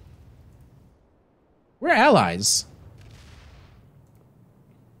 We're allies.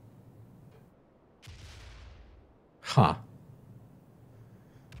 Huh.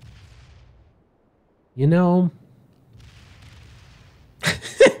 You know...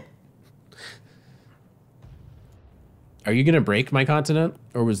 Are you going to break my continent?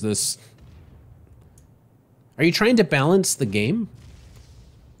 Or was this... Are you trying to balance the game?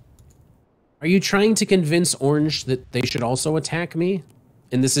 Are you trying to convince Orange that they should also attack me?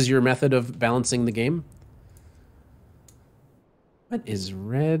 And this is your method of balancing the game? What is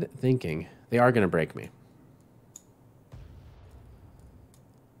Red thinking? They are going to break me.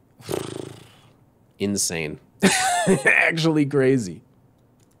 Insane. Actually crazy.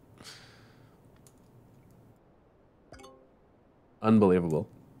 Unbelievable.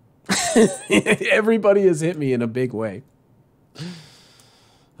 Everybody has hit me in a big way.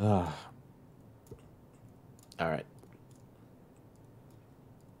 All right.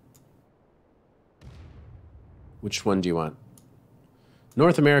 Which one do you want?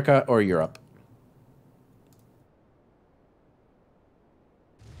 North America or Europe?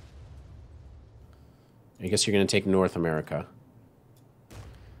 I guess you're going to take North America.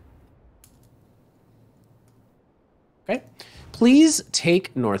 Okay. Please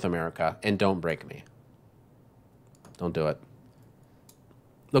take North America and don't break me. Don't do it.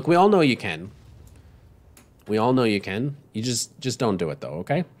 Look, we all know you can. We all know you can. You just don't do it though,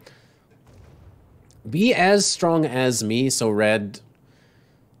 okay? Be as strong as me so red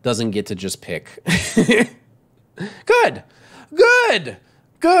doesn't get to just pick. Good. Good.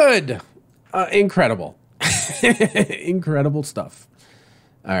 Good. Incredible. Incredible stuff.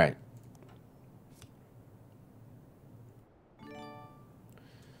 All right.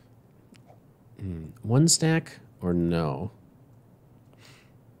 One stack or no?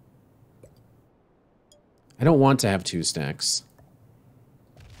 I don't want to have two stacks.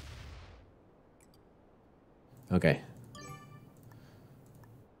 Okay.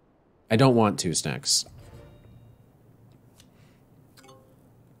 I don't want two stacks.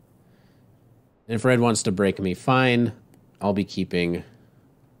 And if red wants to break me, fine. I'll be keeping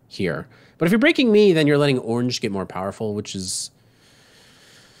here. But if you're breaking me, then you're letting orange get more powerful, which is...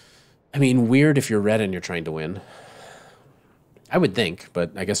 I mean, weird if you're red and you're trying to win. I would think,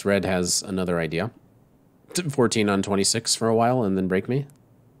 but I guess red has another idea. 14 on 26 for a while and then break me.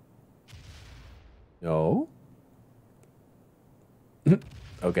 No.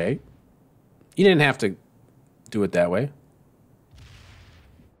 Okay. You didn't have to do it that way.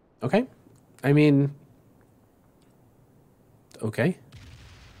 Okay. I mean... Okay.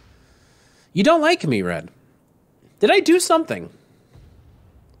 You don't like me, red. Did I do something?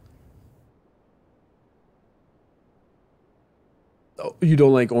 Oh, you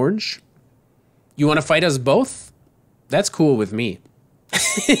don't like orange? You want to fight us both? That's cool with me.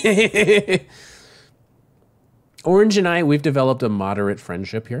 Orange and I, we've developed a moderate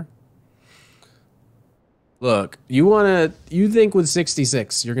friendship here. Look, you think with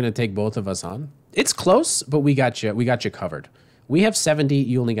 66 you're gonna take both of us on? It's close, but we got you. We got you covered. We have 70.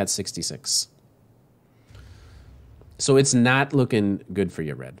 You only got 66. So it's not looking good for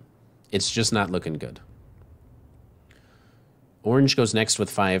you, Red. It's just not looking good. Orange goes next with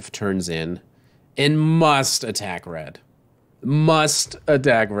 5, turns in, and must attack Red. Must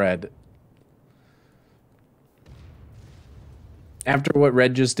attack Red. After what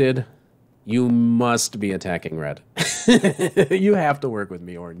Red just did, you must be attacking Red. You have to work with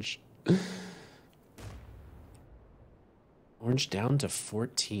me, Orange. Orange down to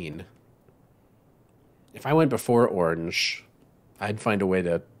 14. If I went before Orange, I'd find a way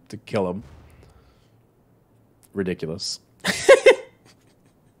to kill him. Ridiculous.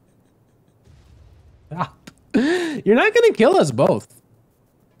 Stop. You're not going to kill us both.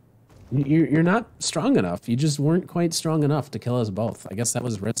 You're not strong enough. You just weren't quite strong enough to kill us both. I guess that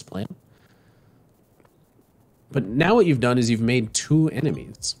was Red's plan. But now what you've done is you've made 2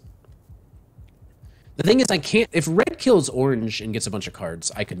 enemies. The thing is, I can't... If Red kills Orange and gets a bunch of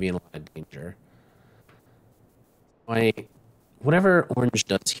cards, I could be in a lot of danger. Whatever Orange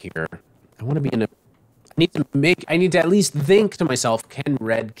does here, I want to be in a... I need to at least think to myself, can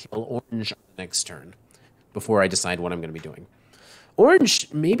Red kill Orange on the next turn? Before I decide what I'm going to be doing. Orange,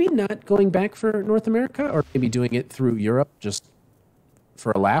 maybe not going back for North America, or maybe doing it through Europe just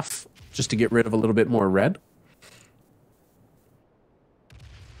for a laugh, just to get rid of a little bit more Red.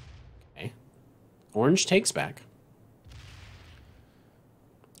 Okay. Orange takes back.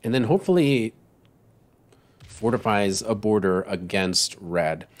 And then hopefully fortifies a border against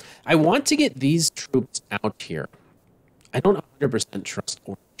Red. I want to get these troops out here. I don't 100% trust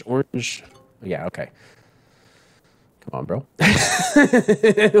Orange. Orange, yeah, okay. Come on, bro.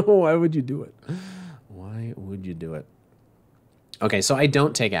 Why would you do it? Why would you do it? Okay, so I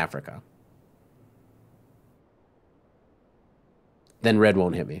don't take Africa. Then Red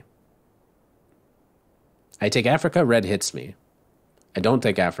won't hit me. I take Africa, Red hits me. I don't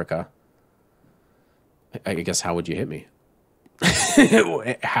take Africa. I guess how would you hit me?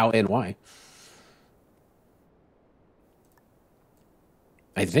 How and why?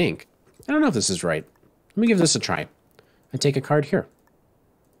 I think. I don't know if this is right. Let me give this a try. I take a card here.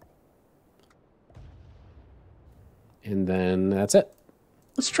 And then that's it.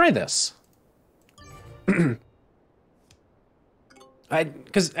 Let's try this.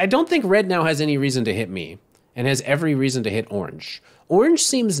 Because I don't think Red now has any reason to hit me. And has every reason to hit Orange. Orange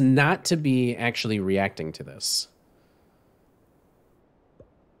seems not to be actually reacting to this.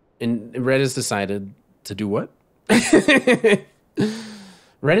 And Red has decided to do what? Red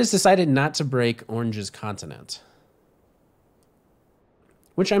has decided not to break Orange's continent.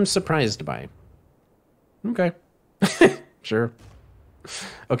 Which I'm surprised by. Okay. Sure.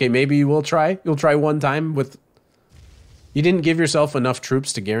 Okay, maybe you will try. You'll try one time with... You didn't give yourself enough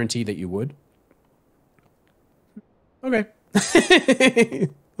troops to guarantee that you would? Okay.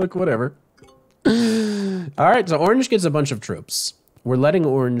 Look, whatever. Alright, so Orange gets a bunch of troops. We're letting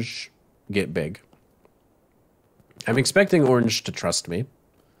Orange get big. I'm expecting Orange to trust me.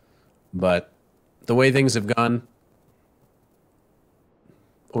 But the way things have gone...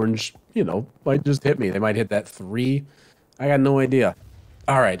 Orange, you know, might just hit me. They might hit that 3. I got no idea.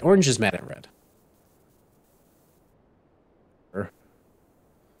 Alright, Orange is mad at Red.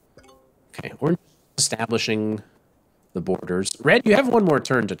 Okay, Orange is establishing the borders. Red, you have one more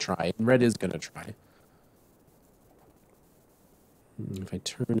turn to try. Red is going to try. If I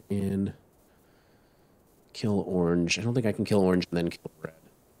turn in... Kill Orange. I don't think I can kill Orange and then kill Red.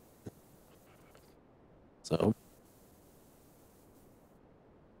 So...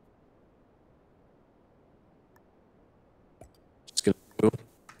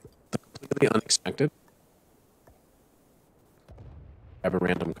 Completely unexpected. Grab a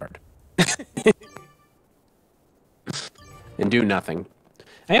random card. And do nothing.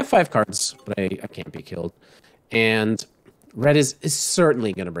 I have 5 cards, but I can't be killed. And Red is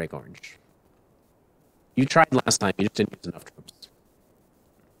certainly going to break Orange. You tried last time, you just didn't use enough troops.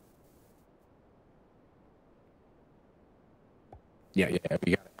 Yeah,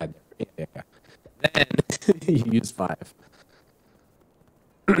 we got it. Yeah. Then you use 5.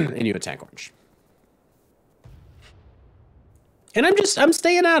 And you attack Orange. And I'm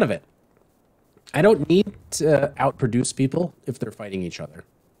staying out of it. I don't need to outproduce people if they're fighting each other.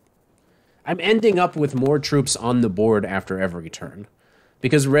 I'm ending up with more troops on the board after every turn.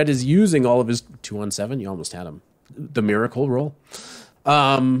 Because Red is using all of his 2-on-7. You almost had him. The miracle roll.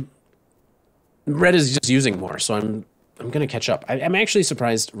 Red is just using more, so I'm going to catch up. I'm actually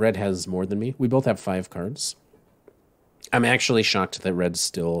surprised Red has more than me. We both have 5 cards. I'm actually shocked that red's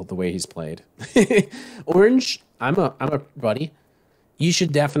still the way he's played. Orange, I'm a buddy. You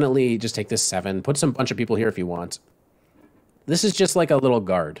should definitely just take this 7. Put some bunch of people here if you want. This is just like a little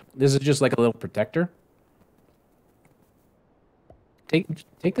guard. This is just like a little protector.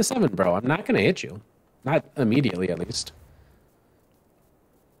 Take the 7, bro. I'm not gonna hit you. Not immediately, at least.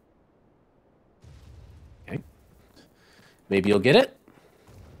 Okay. Maybe you'll get it.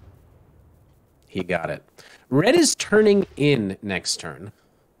 He got it. Red is turning in next turn.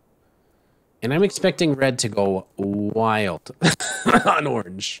 And I'm expecting red to go wild on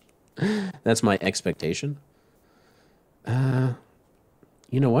orange. That's my expectation. You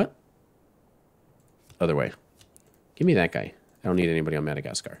know what? Other way. Give me that guy. I don't need anybody on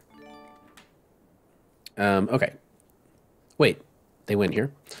Madagascar. Okay. Wait. They win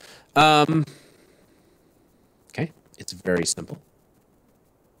here. Okay. It's very simple.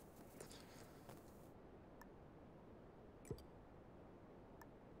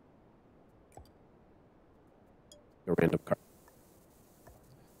 A random card.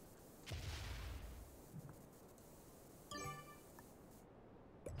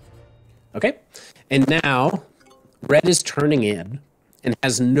 Okay. And now red is turning in and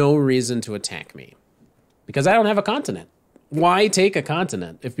has no reason to attack me because I don't have a continent. Why take a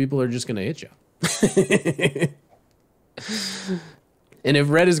continent if people are just going to hit you? And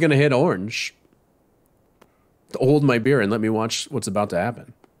if red is going to hit orange, hold my beer and let me watch what's about to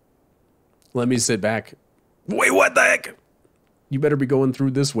happen. Let me sit back. Wait, what the heck? You better be going through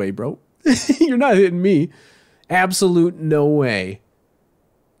this way, bro. You're not hitting me. Absolute no way.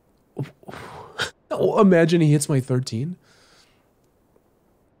 Oh, imagine he hits my 13.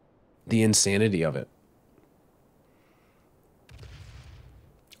 The insanity of it.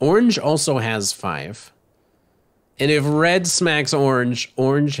 Orange also has 5. And if red smacks orange,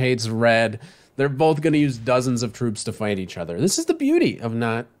 orange hates red, they're both going to use dozens of troops to fight each other. This is the beauty of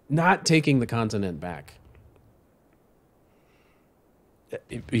not taking the continent back.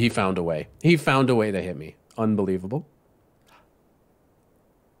 He found a way. He found a way to hit me. Unbelievable.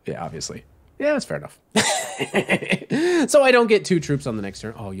 Yeah, obviously. Yeah, that's fair enough. So I don't get 2 troops on the next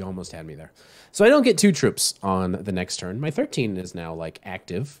turn. Oh, you almost had me there. So I don't get 2 troops on the next turn. My 13 is now, like,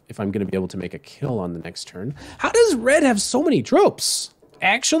 active if I'm going to be able to make a kill on the next turn. How does red have so many troops?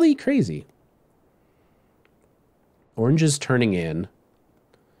 Actually crazy. Orange is turning in.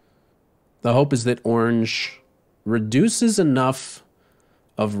 The hope is that orange reduces enough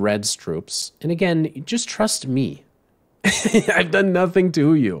of red's troops. And again, just trust me. I've done nothing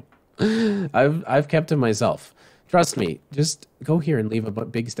to you. I've kept to myself. Trust me. Just go here and leave a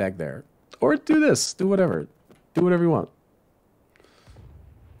big stack there. Or do this. Do whatever. Do whatever you want.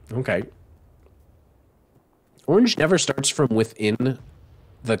 Okay. Orange never starts from within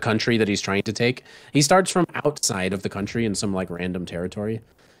the country that he's trying to take. He starts from outside of the country in some like random territory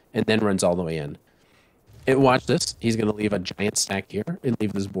and then runs all the way in. And watch this. He's going to leave a giant stack here and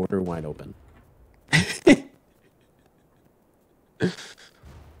leave this border wide open.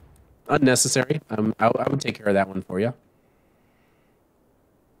 Unnecessary. I would take care of that one for you.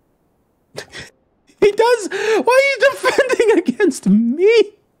 He does. Why are you defending against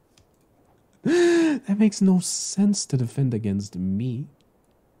me? That makes no sense to defend against me.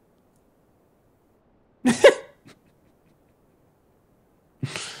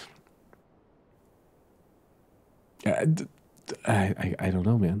 I don't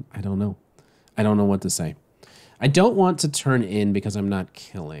know, man. I don't know. I don't know what to say. I don't want to turn in because I'm not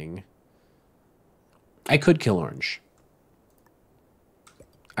killing. I could kill orange.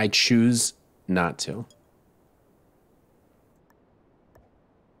 I choose not to.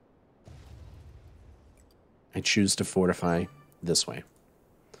 I choose to fortify this way.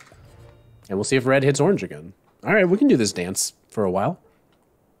 And we'll see if red hits orange again. All right, we can do this dance for a while.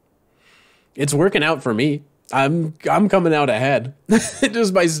 It's working out for me. I'm coming out ahead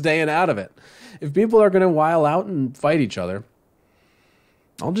just by staying out of it. If people are going to while out and fight each other,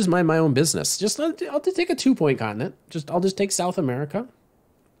 I'll just mind my own business. I'll just take a 2-point continent. I'll just take South America.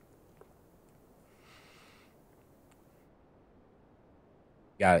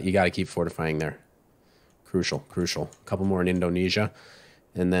 You got to keep fortifying there. Crucial. A couple more in Indonesia.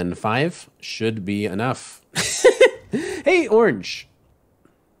 And then 5 should be enough. Hey, orange.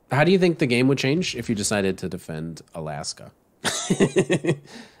 How do you think the game would change if you decided to defend Alaska?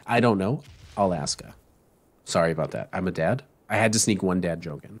 I don't know. Alaska. Sorry about that. I'm a dad. I had to sneak one dad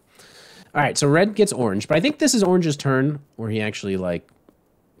joke in. All right, so red gets orange, but I think this is orange's turn where he actually, like,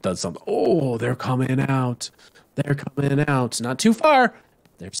 does something. Oh, they're coming out. They're coming out. Not too far.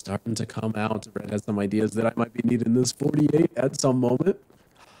 They're starting to come out. Red has some ideas that I might be needing this 48 at some moment.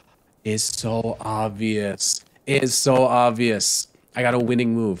 It's so obvious. is so obvious. I got a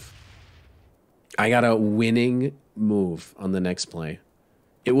winning move. I got a winning move on the next play.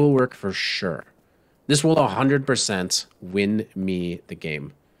 It will work for sure. This will 100% win me the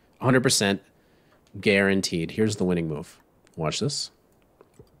game. 100% guaranteed. Here's the winning move. Watch this.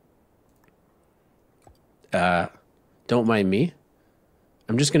 Don't mind me.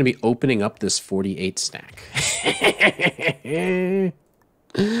 I'm just going to be opening up this 48 stack.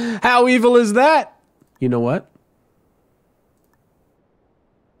 How evil is that? You know what?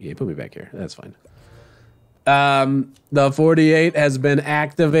 Yeah, put me back here. That's fine. The 48 has been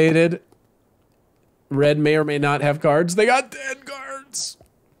activated. Red may or may not have cards. They got 10 cards.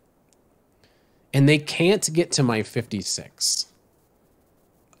 And they can't get to my 56.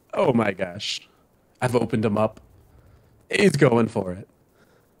 Oh my gosh. I've opened him up. He's going for it.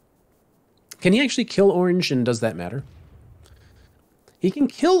 Can he actually kill orange, and does that matter? He can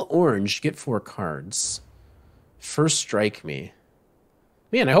kill orange, get 4 cards. First strike me.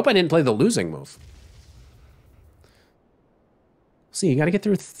 Man, I hope I didn't play the losing move. See, you got to get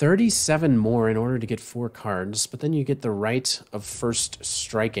through 37 more in order to get 4 cards, but then you get the right of first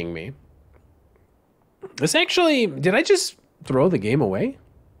striking me. This actually... Did I just throw the game away?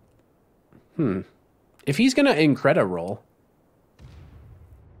 If he's going to Increda roll...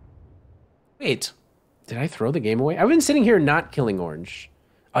 Wait, did I throw the game away? I've been sitting here not killing orange.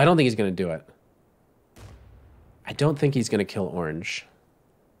 I don't think he's going to do it. I don't think he's going to kill orange.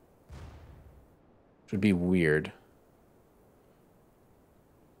 Which would be weird.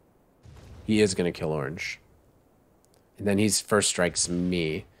 He is going to kill orange. And then he's first strikes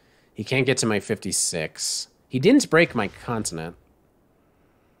me. He can't get to my 56. He didn't break my continent.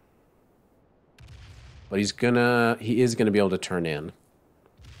 But he is gonna be able to turn in.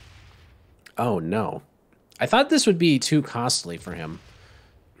 Oh no. I thought this would be too costly for him.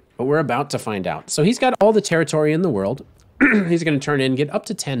 But we're about to find out. So he's got all the territory in the world. He's gonna turn in, get up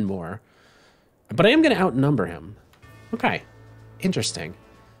to 10 more. But I am gonna outnumber him. Okay. Interesting.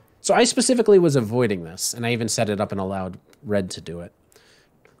 So I specifically was avoiding this, and I even set it up and allowed red to do it.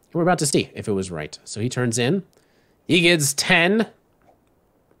 We're about to see if it was right. So he turns in. He gets 10.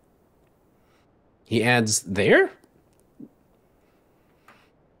 He adds there?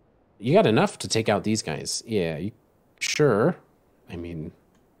 You got enough to take out these guys. Yeah, sure. I mean,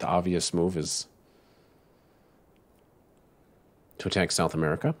 the obvious move is to attack South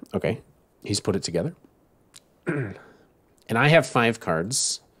America. Okay, he's put it together. And I have 5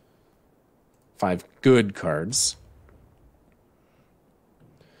 cards. 5 good cards.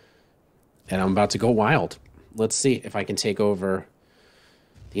 And I'm about to go wild. Let's see if I can take over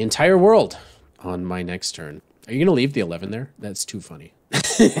the entire world on my next turn. Are you going to leave the 11 there? That's too funny.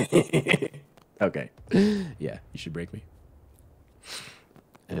 Okay. Yeah, you should break me.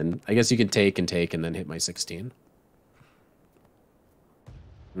 And I guess you can take and then hit my 16.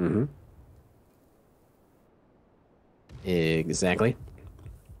 Exactly.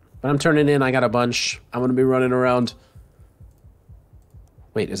 But I'm turning in. I got a bunch. I'm going to be running around.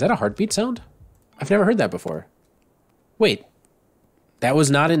 Wait, is that a heartbeat sound? I've never heard that before. Wait. That was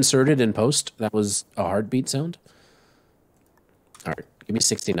not inserted in post. That was a heartbeat sound. All right, give me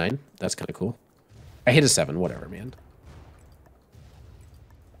 69. That's kind of cool. I hit a 7. Whatever, man.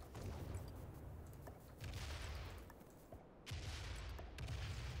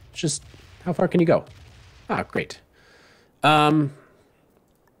 Just how far can you go? Ah, great.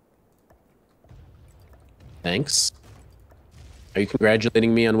 Thanks. Are you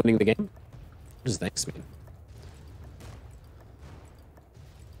congratulating me on winning the game? What does thanks mean?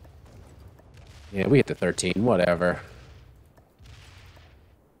 Yeah, we hit the 13. Whatever.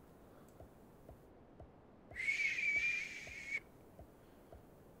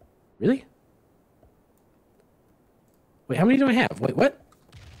 Really? Wait, how many do I have? Wait, what?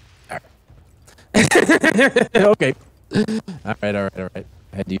 All right. Okay. All right.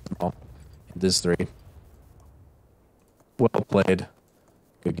 I had to use them all. This 3. Well played.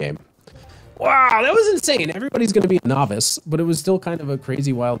 Good game. Wow, that was insane. Everybody's going to be a novice, but it was still kind of a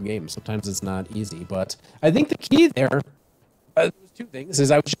crazy, wild game. Sometimes it's not easy, but I think the key there was 2 things.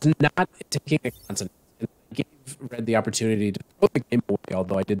 Is I was just not taking a consonant. And I gave Red the opportunity to throw the game away,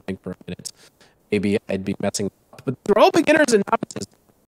 although I did think for a minute maybe I'd be messing up. But they're all beginners and novices.